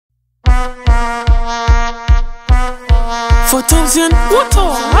4,000 water.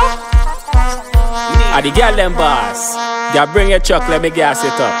 Are the girl them boss? Yeah, bring your truck, let me gas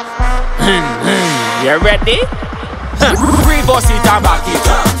it up. You ready? Reverse it and back it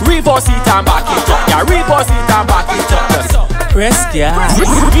up. Reverse it and back it up. Yeah, reverse it and back it up. Press gas.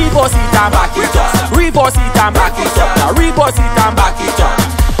 Reverse it and back it up. Reverse it and back it up. Yeah, reverse it and back it up.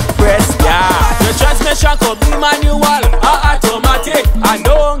 Press gas. The transmission could be manual or automatic. And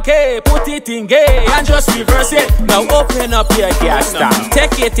don't care, put it in gear and just reverse it. Now open up your gas tank.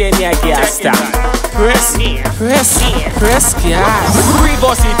 Take it in your gas tank. Press gas.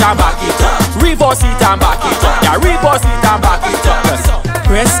 Reverse it and back it up. Reverse it and back it up. Yeah, reverse it and back it up.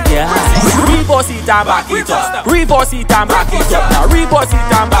 Press gas. Reverse it and back it up. Reverse it and back it up. Now reverse it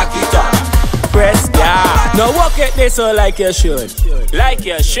and back it up. Press gas. Now walk it this so like you should. Like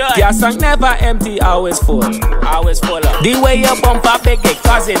you should. Gas tank never empty, always full. Always full up. The way you bump up big, it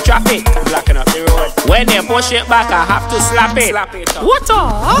causing traffic. Blocking up the road. When you push it back, I have to slap it. Slap it up. What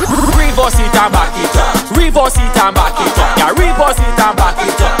up? Reverse it and back it up. Reverse it and back it up. Yeah, reverse it and back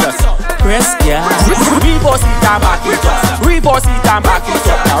it up. Press gas. Reverse it and back it up. Reverse it and back it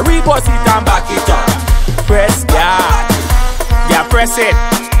up. Yeah, reverse it and back it up. Press gas. Yeah, press it.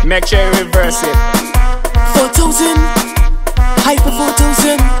 Make sure you reverse it. 4,000. Hypa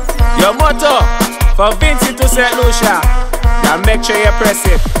 4,000. Your motto from Vincy to St Lucia. Now make sure you press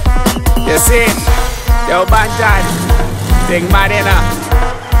it. You see it? Yo, Bantan. Take mad enough.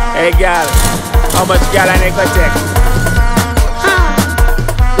 Hey, girl. How much girl I need to take?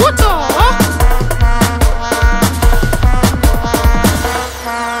 What up?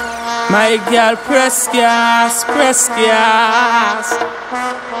 My girl, press gas, press gas.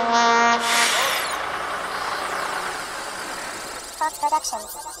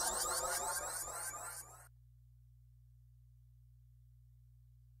 Productions.